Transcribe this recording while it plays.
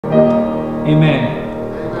Amen.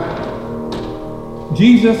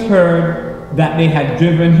 Jesus heard that they had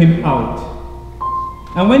driven him out.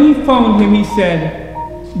 And when he found him, he said,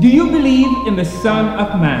 "Do you believe in the Son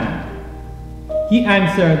of Man?" He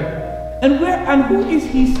answered, and who is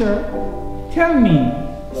he, sir? Tell me,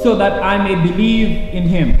 so that I may believe in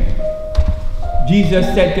him." Jesus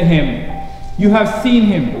said to him, "You have seen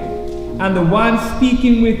him, and the one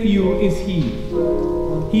speaking with you is he."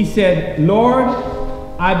 He said, "Lord,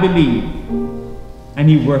 I believe." And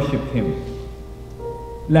he worshipped him.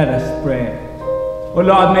 Let us pray. O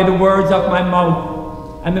Lord, may the words of my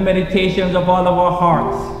mouth and the meditations of all of our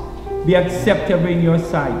hearts be acceptable in your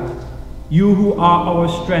sight, you who are our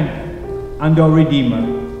strength and our Redeemer.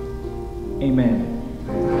 Amen.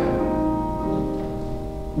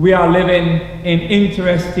 We are living in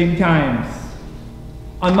interesting times.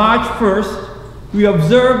 On March 1st, we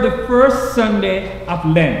observed the first Sunday of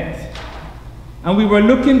Lent. And we were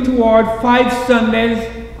looking toward 5 Sundays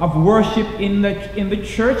of worship in the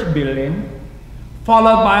church building,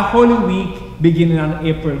 followed by Holy Week beginning on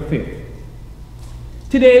April 5th.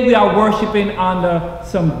 Today we are worshiping under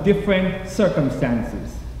some different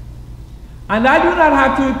circumstances. And I do not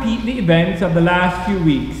have to repeat the events of the last few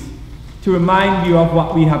weeks to remind you of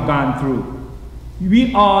what we have gone through.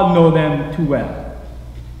 We all know them too well.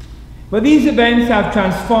 But these events have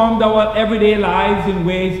transformed our everyday lives in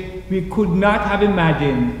ways we could not have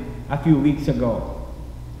imagined a few weeks ago.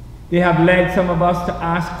 They have led some of us to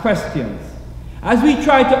ask questions as we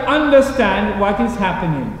try to understand what is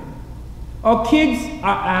happening. Our kids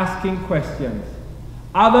are asking questions.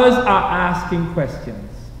 Others are asking questions.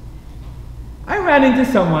 I ran into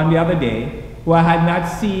someone the other day who I had not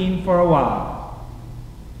seen for a while.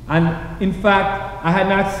 And in fact,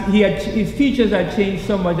 his features had changed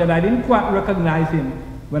so much that I didn't quite recognize him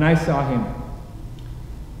when I saw him.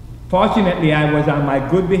 Fortunately, I was on my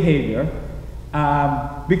good behavior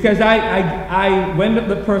because when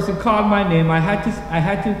the person called my name, I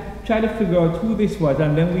had to try to figure out who this was,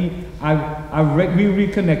 and then we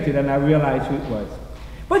reconnected, and I realized who it was.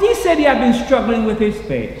 But he said he had been struggling with his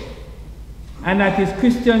faith and that his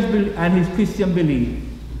Christian belief.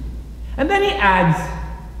 And then he adds,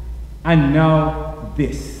 "And now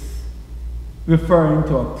this," referring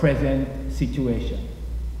to a present situation.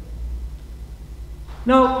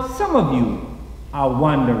 Now, some of you are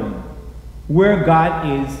wondering where God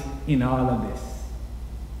is in all of this.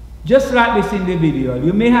 Just like this individual,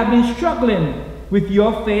 you may have been struggling with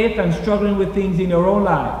your faith and struggling with things in your own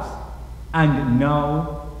lives. And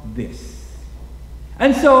now this.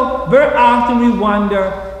 And so, very often we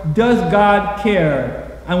wonder, does God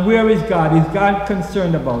care? And where is God? Is God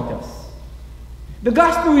concerned about us? The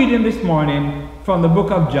gospel reading this morning from the book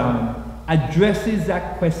of John addresses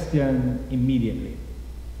that question immediately.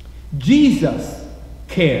 Jesus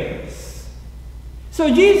cares. So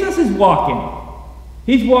Jesus is walking.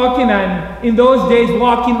 He's walking, and in those days,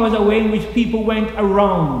 walking was a way in which people went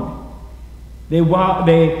around. They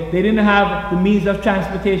didn't have the means of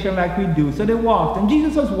transportation like we do, so they walked. And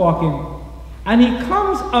Jesus was walking, and he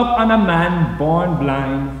comes up on a man born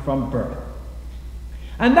blind from birth.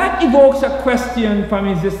 And that evokes a question from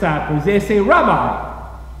his disciples. They say, "Rabbi,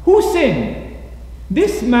 who sinned,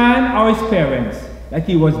 this man or his parents, that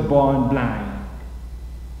he was born blind?"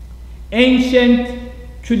 Ancient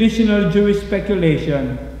traditional Jewish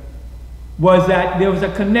speculation was that there was a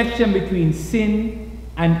connection between sin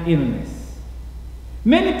and illness.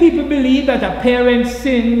 Many people believe that a parent's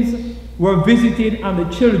sins were visited on the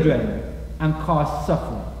children and caused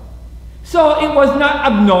suffering. So it was not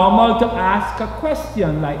abnormal to ask a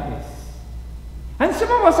question like this. And some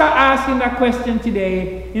of us are asking that question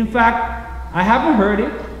today. In fact, I haven't heard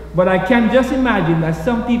it, but I can just imagine that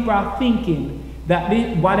some people are thinking that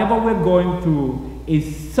whatever we're going through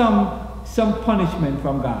is some punishment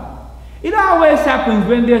from God. It always happens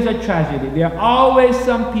when there's a tragedy. There are always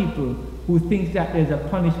some people who think that there's a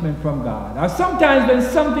punishment from God. Or sometimes when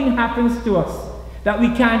something happens to us that we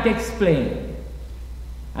can't explain.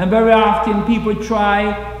 And very often people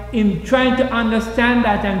trying to understand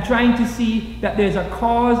that and trying to see that there's a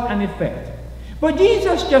cause and effect. But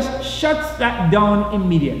Jesus just shuts that down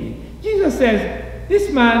immediately. Jesus says,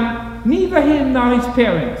 this man, neither him nor his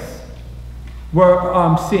parents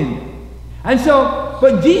were sinned. And so,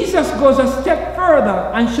 but Jesus goes a step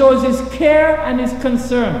further and shows his care and his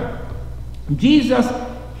concern. Jesus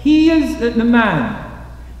heals the man.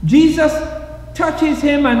 Jesus touches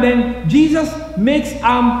him, and then Jesus makes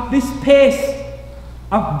this paste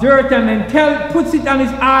of dirt and then puts it on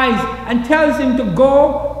his eyes and tells him to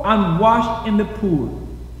go and wash in the pool.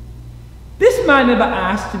 This man never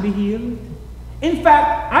asked to be healed. In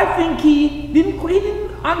fact, I think he didn't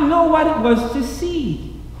didn't know what it was to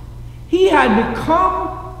see. He had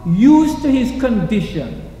become used to his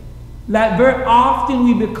condition. Like very often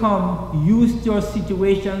we become used to our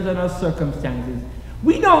situations and our circumstances.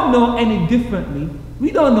 We don't know any differently.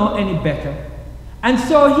 We don't know any better. And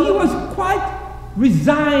so he was quite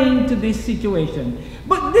resigned to this situation.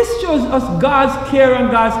 But this shows us God's care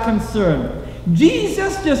and God's concern.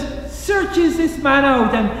 Jesus just searches this man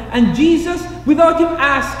out, and Jesus, without him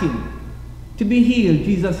asking to be healed,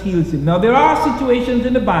 Jesus heals him. Now there are situations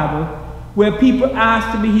in the Bible where people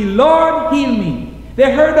ask to be healed. Lord, heal me.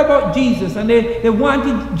 They heard about Jesus and they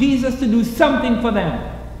wanted Jesus to do something for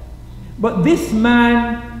them. But this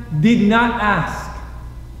man did not ask.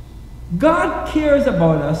 God cares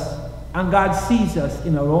about us and God sees us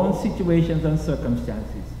in our own situations and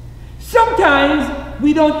circumstances. Sometimes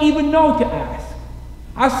we don't even know to ask.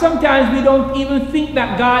 Or sometimes we don't even think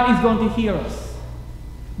that God is going to hear us.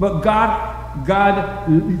 But God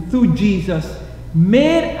through Jesus,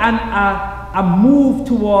 made a move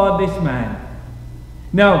toward this man.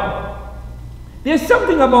 Now, there's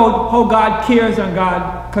something about how God cares and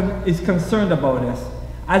God is concerned about us,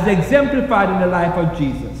 as exemplified in the life of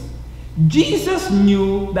Jesus. Jesus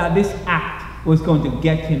knew that this act was going to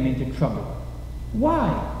get him into trouble. Why?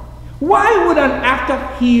 Why would an act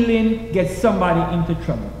of healing get somebody into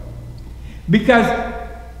trouble? Because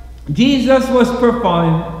Jesus was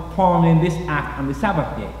performing this act on the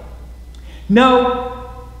Sabbath day.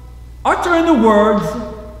 Now, uttering the words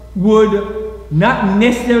would not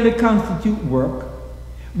necessarily constitute work,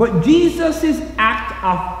 but Jesus' act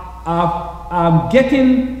of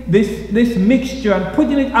getting this mixture and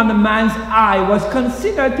putting it on the man's eye was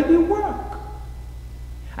considered to be work.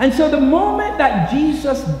 And so the moment that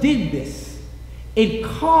Jesus did this, it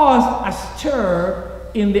caused a stir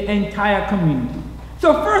in the entire community.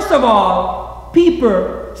 So first of all,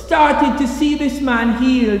 people started to see this man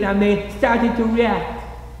healed and they started to react.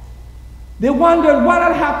 They wondered what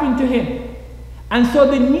had happened to him. And so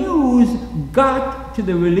the news got to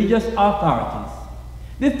the religious authorities,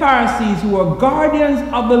 the Pharisees, who were guardians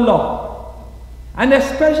of the law. And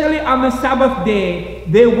especially on the Sabbath day,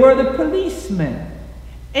 they were the policemen.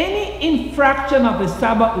 Any infraction of the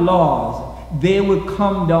Sabbath laws, they would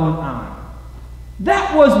come down on.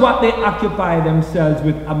 That was what they occupied themselves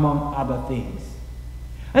with, among other things.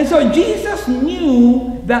 And so Jesus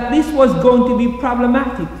knew that this was going to be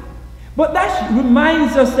problematic. But that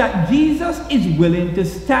reminds us that Jesus is willing to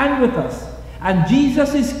stand with us. And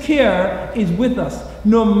Jesus' care is with us,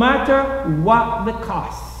 no matter what the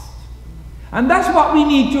cost. And that's what we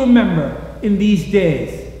need to remember in these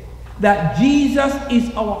days. That Jesus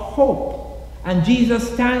is our hope. And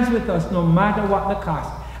Jesus stands with us no matter what the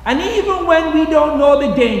cost. And even when we don't know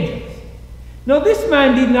the dangers. Now this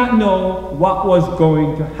man did not know what was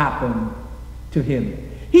going to happen to him.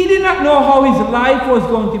 He did not know how his life was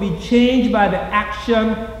going to be changed by the action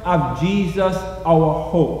of Jesus, our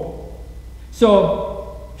hope.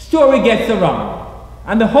 So, story gets around,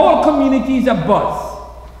 and the whole community is abuzz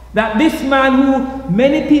that this man, who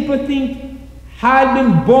many people think had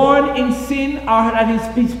been born in sin or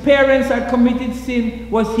that his parents had committed sin,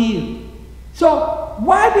 was healed. So,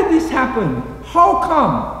 why did this happen? How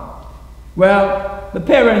come? Well, the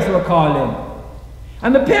parents were called in.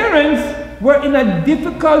 And the parents were in a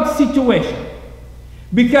difficult situation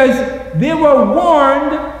because they were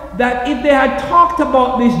warned that if they had talked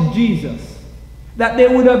about this Jesus, that they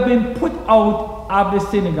would have been put out of the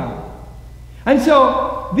synagogue. And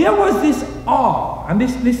so there was this awe and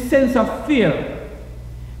this sense of fear.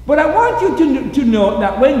 But I want you to know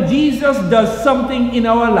that when Jesus does something in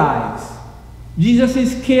our lives,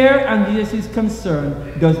 Jesus' care and Jesus'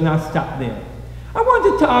 concern does not stop there. I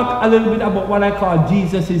want to talk a little bit about what I call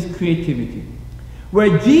Jesus' creativity,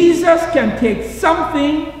 where Jesus can take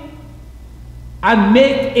something and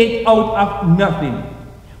make it out of nothing,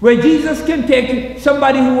 where Jesus can take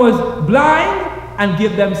somebody who was blind and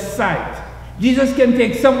give them sight. Jesus can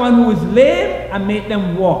take someone who is lame and make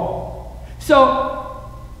them walk.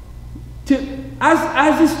 So,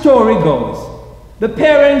 as the story goes, the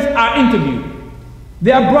parents are interviewed.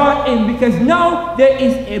 They are brought in because now there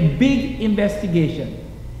is a big investigation.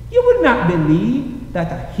 You would not believe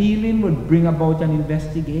that a healing would bring about an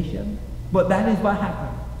investigation, but that is what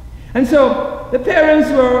happened. And so the parents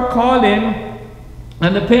were called in,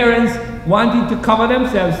 and the parents, wanting to cover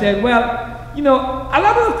themselves, said, well, you know, a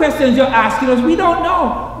lot of the questions you're asking us, we don't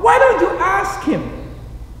know. Why don't you ask him?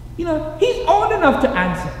 You know, he's old enough to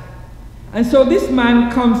answer. And so this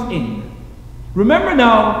man comes in. Remember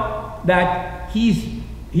now that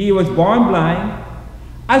he was born blind.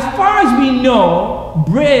 As far as we know,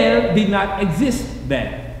 Braille did not exist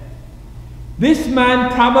then. This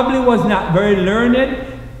man probably was not very learned.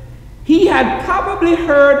 He had probably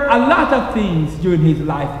heard a lot of things during his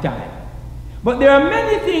lifetime. But there are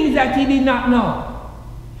many things that he did not know.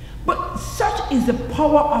 But such is the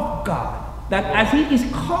power of God, that as he is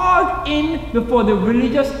called in before the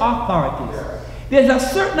religious authorities, there's a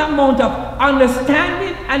certain amount of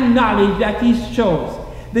understanding and knowledge that he shows.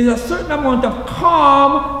 There's a certain amount of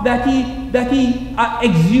calm that he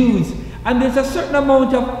exudes. And there's a certain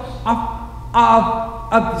amount of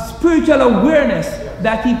spiritual awareness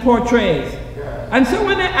that he portrays. And so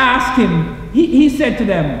when they asked him, he said to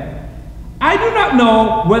them, I do not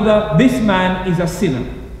know whether this man is a sinner.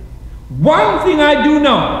 One thing I do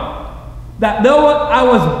know, that though I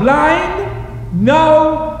was blind,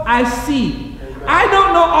 now I see. I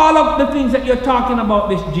don't know all of the things that you're talking about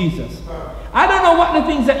this Jesus. I don't know what the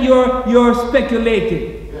things that you're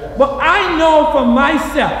speculating. But I know for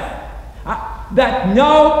myself that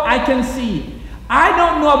now I can see. I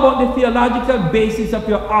don't know about the theological basis of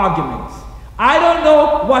your arguments. I don't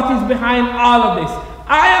know what is behind all of this.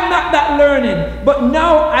 I am not that learned. But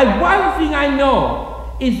now, one thing I know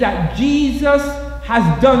is that Jesus has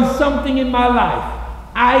done something in my life.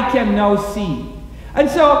 I can now see. And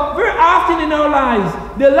so, very often in our lives,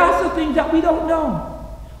 there are lots of things that we don't know.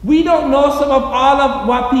 We don't know some of all of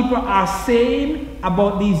what people are saying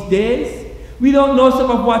about these days. We don't know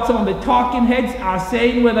some of what some of the talking heads are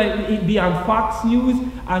saying, whether it be on Fox News,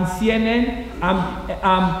 on CNN,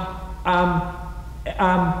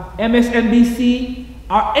 MSNBC,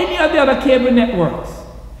 or any of the other cable networks.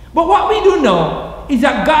 But what we do know is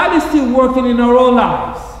that God is still working in our own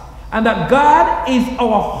lives, and that God is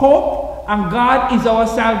our hope, and God is our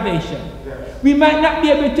salvation. We might not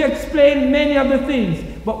be able to explain many of the things,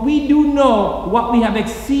 but we do know what we have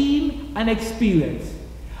seen and experienced.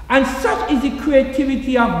 And such is the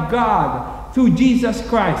creativity of God through Jesus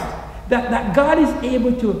Christ, that God is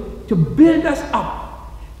able to build us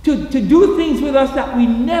up, to do things with us that we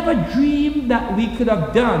never dreamed that we could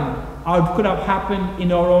have done or could have happened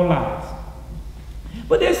in our own lives.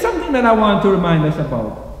 But there's something that I want to remind us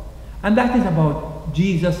about, and that is about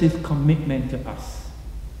Jesus' commitment to us.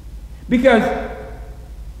 Because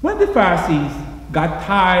when the Pharisees got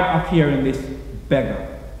tired of hearing this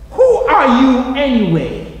beggar, who are you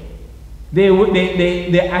anyway?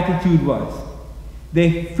 Their attitude was,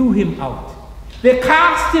 they threw him out. They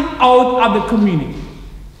cast him out of the community.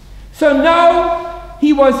 So now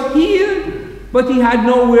he was healed, but he had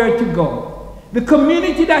nowhere to go. The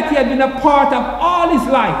community that he had been a part of all his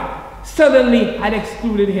life suddenly had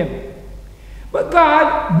excluded him. But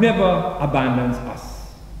God never abandons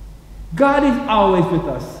us. God is always with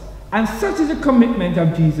us. And such is the commitment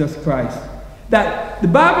of Jesus Christ, that the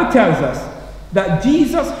Bible tells us that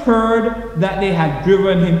Jesus heard that they had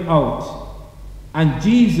driven him out, and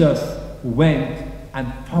Jesus went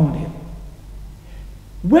and found him.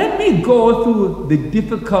 When we go through the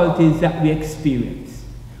difficulties that we experience,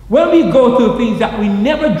 when we go through things that we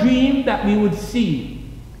never dreamed that we would see,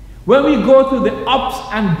 when we go through the ups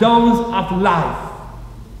and downs of life,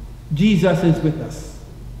 Jesus is with us.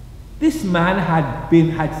 This man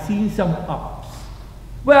had seen some ups.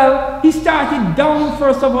 Well, he started down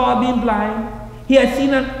first of all, being blind. He had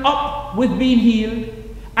seen an up with being healed.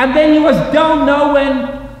 And then he was down now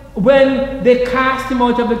when they cast him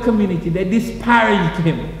out of the community. They disparaged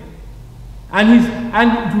him.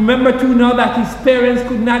 And remember too now that his parents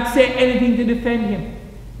could not say anything to defend him,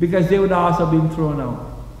 because they would also have been thrown out.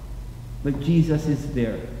 But Jesus is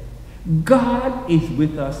there. God is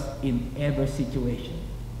with us in every situation.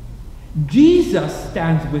 Jesus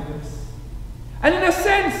stands with us. And in a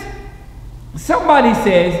sense, somebody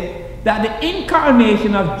says that the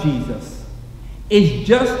incarnation of Jesus is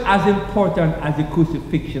just as important as the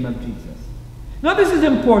crucifixion of Jesus. Now this is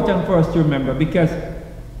important for us to remember, because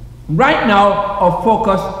right now our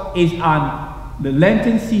focus is on the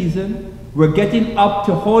Lenten season. We're getting up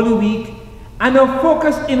to Holy Week, and our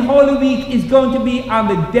focus in Holy Week is going to be on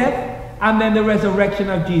the death and then the resurrection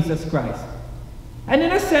of Jesus Christ. And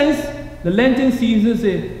in a sense, the Lenten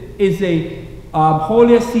season is the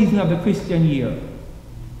holiest season of the Christian year.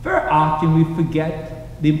 Very often we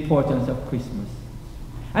forget the importance of Christmas.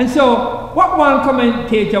 And so, what one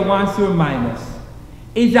commentator wants to remind us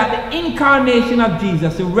is that the incarnation of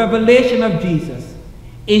Jesus, the revelation of Jesus,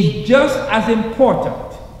 is just as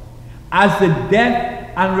important as the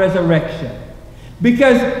death and resurrection.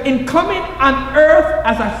 Because in coming on earth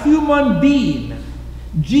as a human being,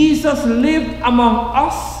 Jesus lived among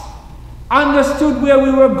us, understood where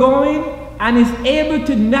we were going, and is able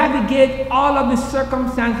to navigate all of the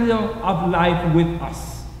circumstances of life with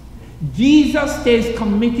us. Jesus stays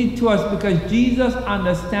committed to us because Jesus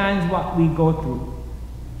understands what we go through.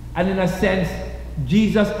 And in a sense,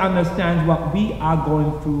 Jesus understands what we are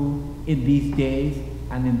going through in these days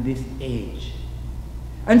and in this age.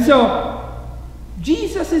 And so,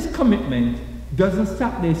 Jesus' commitment doesn't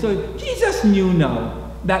stop there. So Jesus knew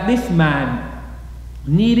now that this man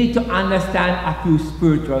needed to understand a few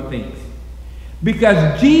spiritual things.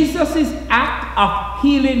 Because Jesus' act of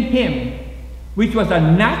healing him, which was a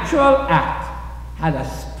natural act, had a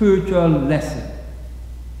spiritual lesson.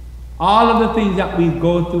 All of the things that we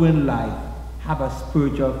go through in life have a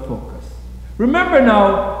spiritual focus. Remember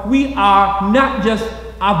now, we are not just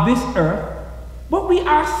of this earth, but we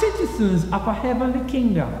are citizens of a heavenly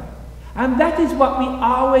kingdom. And that is what we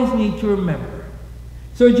always need to remember.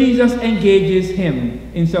 So Jesus engages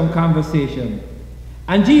him in some conversation.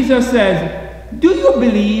 And Jesus says, do you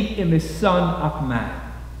believe in the Son of Man?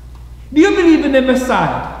 Do you believe in the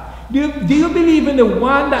Messiah? Do you believe in the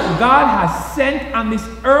one that God has sent on this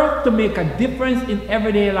earth to make a difference in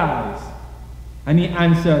everyday lives? And he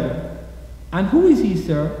answered, and who is he,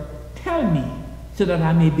 sir? Tell me, so that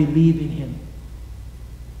I may believe in him.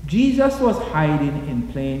 Jesus was hiding in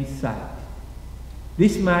plain sight.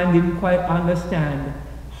 This man didn't quite understand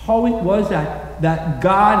how it was that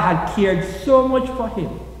God had cared so much for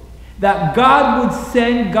him, that God would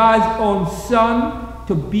send God's own Son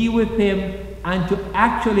to be with him and to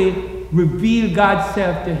actually reveal God's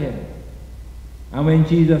self to him. And when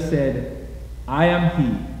Jesus said, I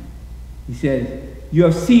am he said, you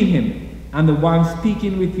have seen him, and the one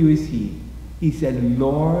speaking with you is he. He said,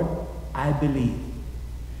 Lord, I believe.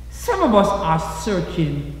 Some of us are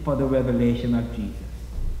searching for the revelation of Jesus.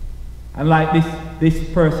 And like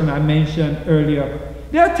this person I mentioned earlier,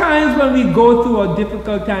 there are times when we go through our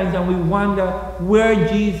difficult times and we wonder where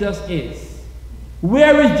Jesus is.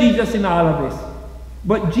 Where is Jesus in all of this?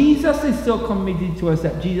 But Jesus is so committed to us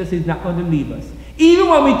that Jesus is not going to leave us. Even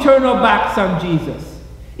when we turn our backs on Jesus,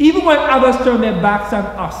 even when others turn their backs on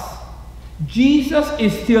us, Jesus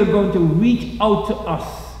is still going to reach out to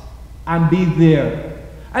us and be there.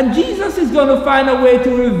 And Jesus is going to find a way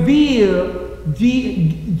to reveal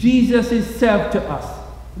Jesus' self to us,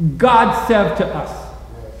 God's self to us.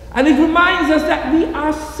 And it reminds us that we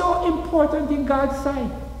are so important in God's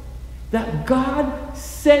sight. That God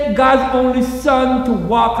sent God's only Son to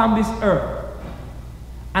walk on this earth.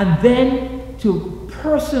 And then to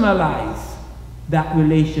personalize that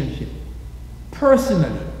relationship.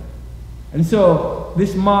 Personally. And so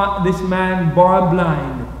this man born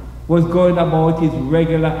blind was going about his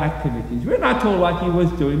regular activities. We're not told what he was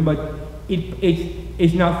doing, but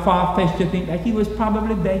it's not far-fetched to think that he was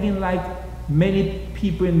probably begging like many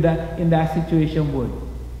people in that situation would.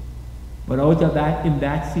 But out of that, in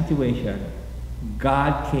that situation,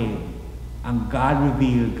 God came and God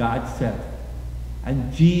revealed God's self.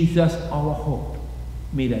 And Jesus, our hope,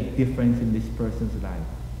 made a difference in this person's life.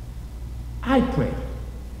 I pray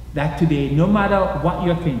that today, no matter what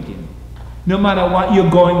you're thinking, no matter what you're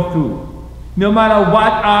going through, no matter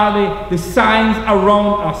what are the signs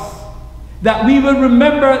around us, that we will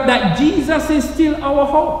remember that Jesus is still our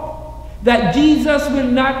hope, that Jesus will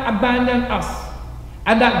not abandon us,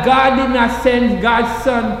 and that God did not send God's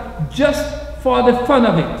Son just for the fun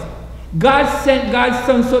of it. God sent God's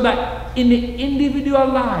Son so that in the individual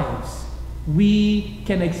lives, we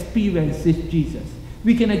can experience this Jesus.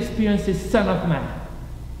 We can experience this Son of Man.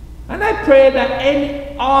 And I pray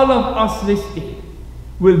that all of us this day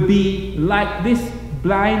will be like this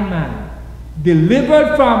blind man,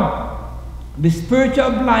 delivered from the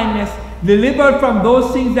spiritual blindness, delivered from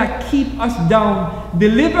those things that keep us down,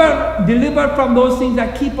 delivered from those things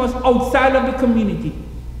that keep us outside of the community.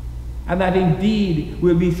 And that indeed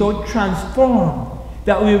we'll be so transformed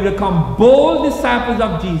that we will become bold disciples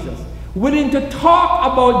of Jesus, willing to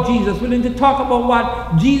talk about Jesus, willing to talk about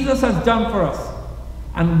what Jesus has done for us,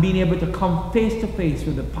 and being able to come face to face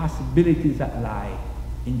with the possibilities that lie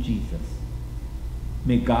in Jesus.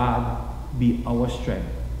 May God be our strength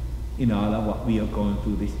in all of what we are going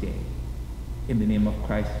through this day. In the name of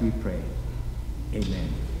Christ we pray. Amen.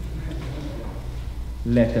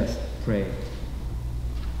 Let us pray.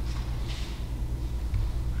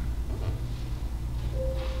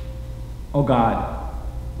 Oh God,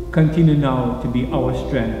 continue now to be our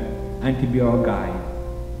strength and to be our guide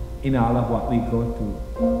in all of what we go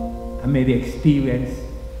through. And may the experience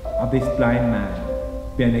of this blind man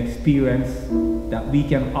be an experience that we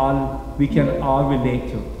can all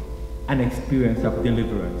relate to, an experience of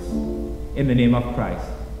deliverance. In the name of Christ,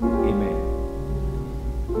 amen.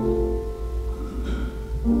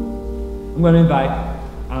 I'm going to invite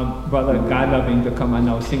Brother God Loving to come and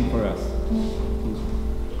now sing for us.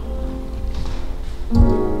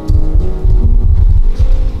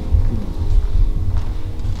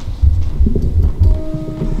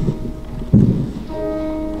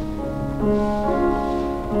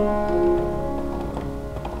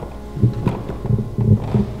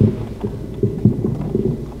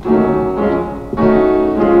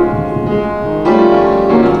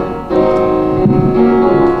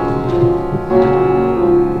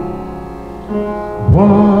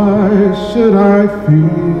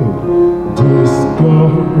 feel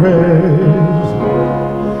discouraged?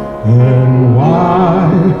 And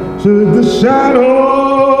why should the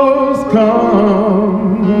shadows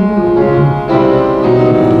come?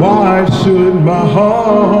 Why should my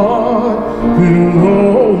heart feel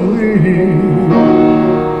lonely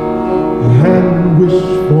and wish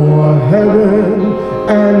for heaven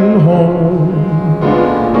and home,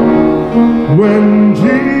 when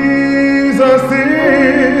Jesus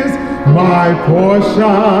is my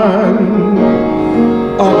portion,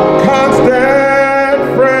 a constant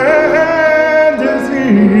friend is he.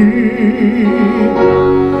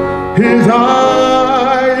 His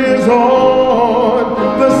eye is on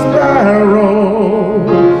the sparrow,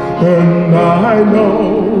 and I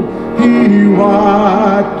know he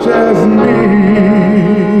watches me.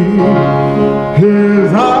 His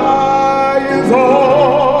eye is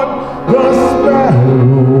on the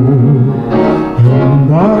sparrow,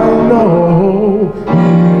 and I know he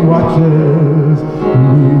watches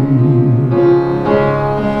me.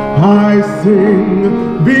 I sing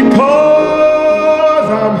because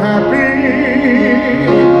I'm happy.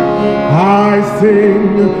 I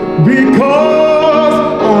sing because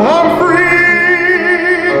I'm free.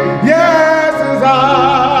 Yes, his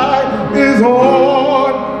eye is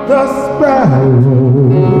on the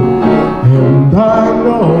sparrow, and I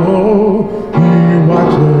know he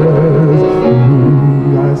watches me.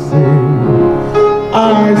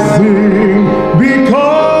 I sing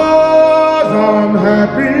because I'm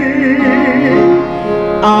happy.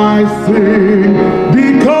 I sing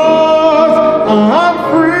because I'm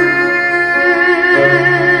free.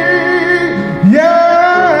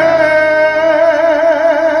 Yes,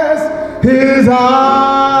 his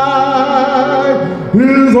eye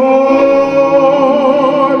is on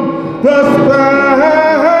the sparrow,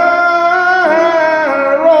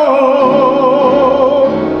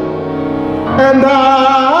 and I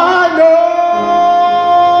know,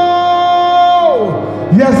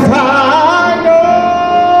 yes, I know,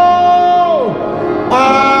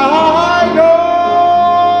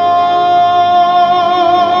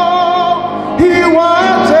 he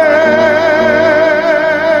watches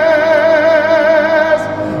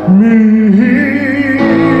me.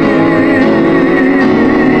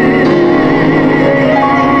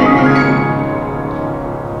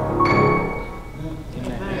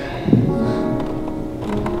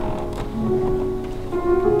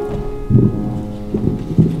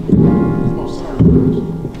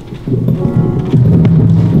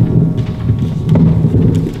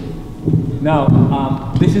 Now,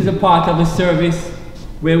 this is a part of the service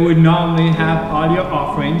where we normally have all your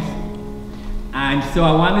offerings. And so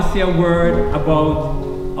I want to say a word about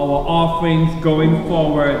our offerings going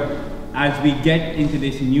forward as we get into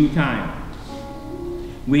this new time.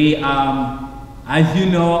 We, as you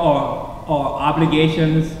know, our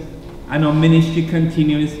obligations and our ministry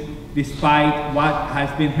continues despite what has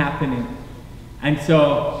been happening. And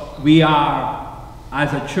so we are,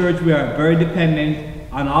 as a church, we are very dependent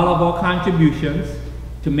on all of our contributions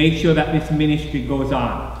to make sure that this ministry goes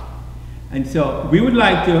on. And so we would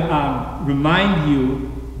like to remind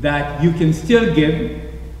you that you can still give.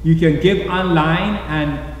 You can give online,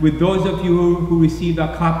 and with those of you who received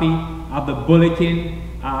a copy of the bulletin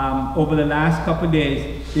over the last couple of days,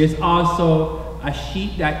 there's also a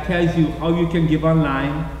sheet that tells you how you can give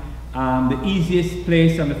online. The easiest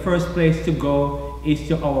place and the first place to go is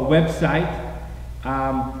to our website.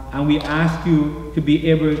 And we ask you to be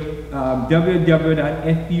able to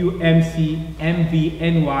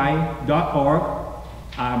www.fumcmvny.org.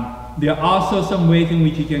 There are also some ways in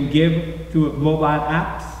which you can give through mobile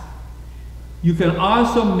apps. You can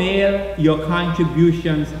also mail your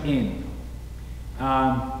contributions in.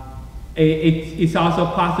 It's also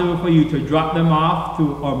possible for you to drop them off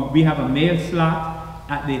to, or we have a mail slot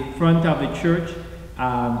at the front of the church.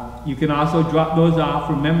 You can also drop those off.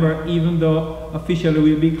 Remember, even though officially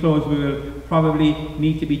we'll be closed, we will probably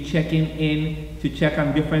need to be checking in to check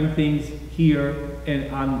on different things here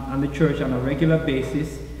on the church on a regular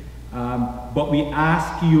basis. But we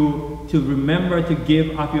ask you to remember to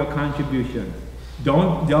give up your contributions.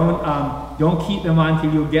 Don't keep them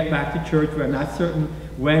until you get back to church. We're not certain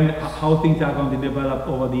how things are going to develop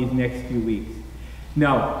over these next few weeks.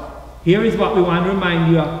 Now, here is what we want to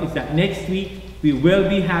remind you of, is that next week we will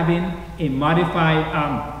be having a modified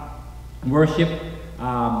worship,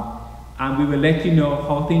 and we will let you know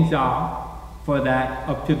how things are for that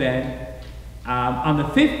up to then. On the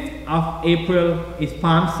 5th of April is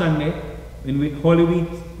Palm Sunday, when Holy Week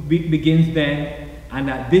begins then, and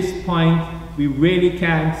at this point we really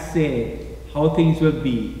can't say how things will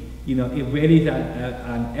be. You know, it really is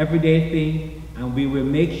an everyday thing, and we will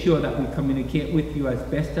make sure that we communicate with you as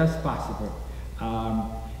best as possible.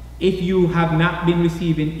 If you have not been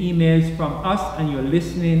receiving emails from us and you're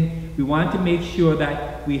listening, we want to make sure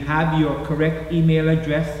that we have your correct email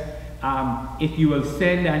address. If you will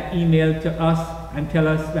send an email to us and tell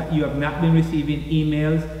us that you have not been receiving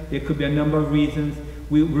emails, there could be a number of reasons.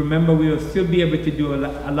 Remember, we will still be able to do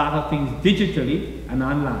a lot of things digitally and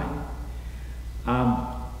online.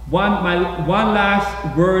 One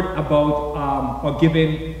last word about or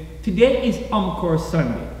giving. Today is Encore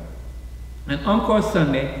Sunday. And Encore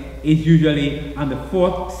Sunday is usually on the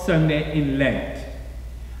 4th Sunday in Lent.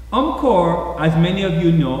 Encore, as many of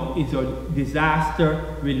you know, is a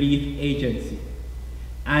disaster relief agency.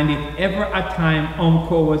 And if ever a time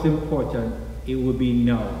Encore was important, it would be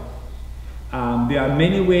now. There are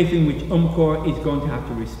many ways in which Encore is going to have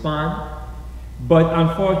to respond, but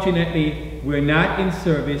unfortunately, we're not in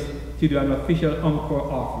service to do an official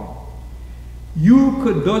Encore offering. You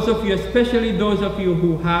could, those of you, especially those of you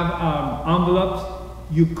who have envelopes,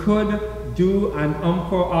 you could do an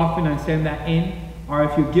Encore offering and send that in, or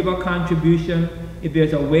if you give a contribution, if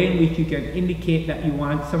there's a way in which you can indicate that you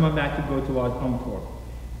want some of that to go towards Encore.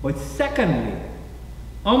 But secondly,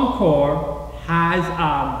 Encore has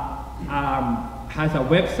a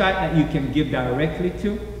website that you can give directly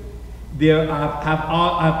to.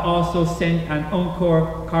 I've also sent an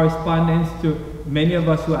Encore correspondence to many of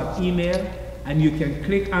us who have email, and you can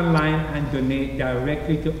click online and donate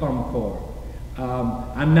directly to Encore.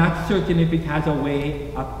 I'm not certain if it has a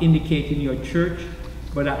way of indicating your church,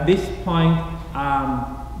 but at this point,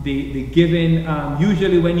 the giving,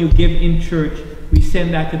 usually when you give in church, we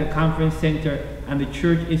send that to the conference center and the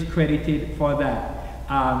church is credited for that.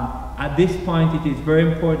 At this point, it is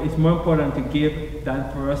very important, it's more important to give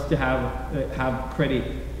than for us to have credit.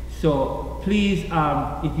 So please,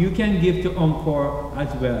 if you can give to Encore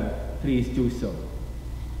as well, please do so.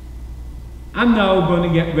 I'm now going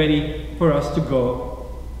to get ready for us to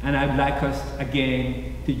go, and I'd like us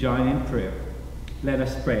again to join in prayer. Let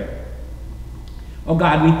us pray. Oh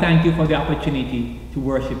God, we thank you for the opportunity to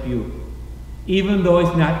worship you, even though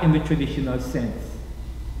it's not in the traditional sense.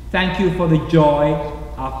 Thank you for the joy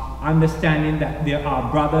of understanding that there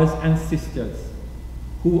are brothers and sisters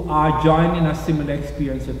who are joining a similar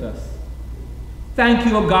experience with us. Thank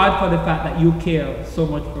you, oh God, for the fact that you care so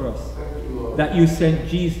much for us, that you sent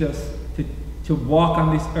Jesus to walk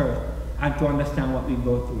on this earth and to understand what we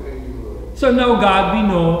go through. So now, God, we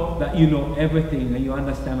know that you know everything and you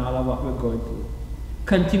understand all of what we're going through.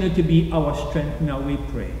 Continue to be our strength now, we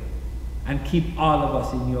pray, and keep all of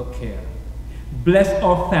us in your care. Bless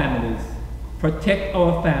our families, protect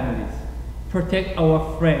our families, protect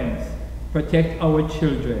our friends, protect our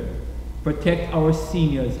children, protect our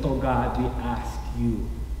seniors, oh God, we ask you.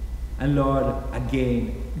 And Lord,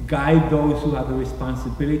 again, guide those who have the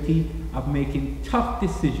responsibility of making tough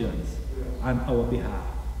decisions on our behalf.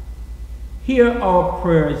 Hear our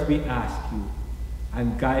prayers, we ask you,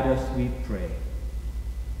 and guide us, we pray.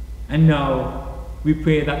 And now, we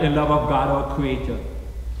pray that the love of God, our Creator,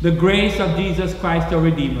 the grace of Jesus Christ, our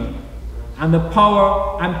Redeemer, and the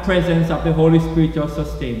power and presence of the Holy Spirit, our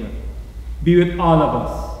Sustainer, be with all of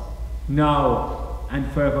us, now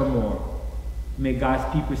and forevermore. May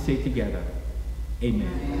God's people say together, Amen.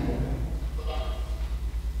 Amen.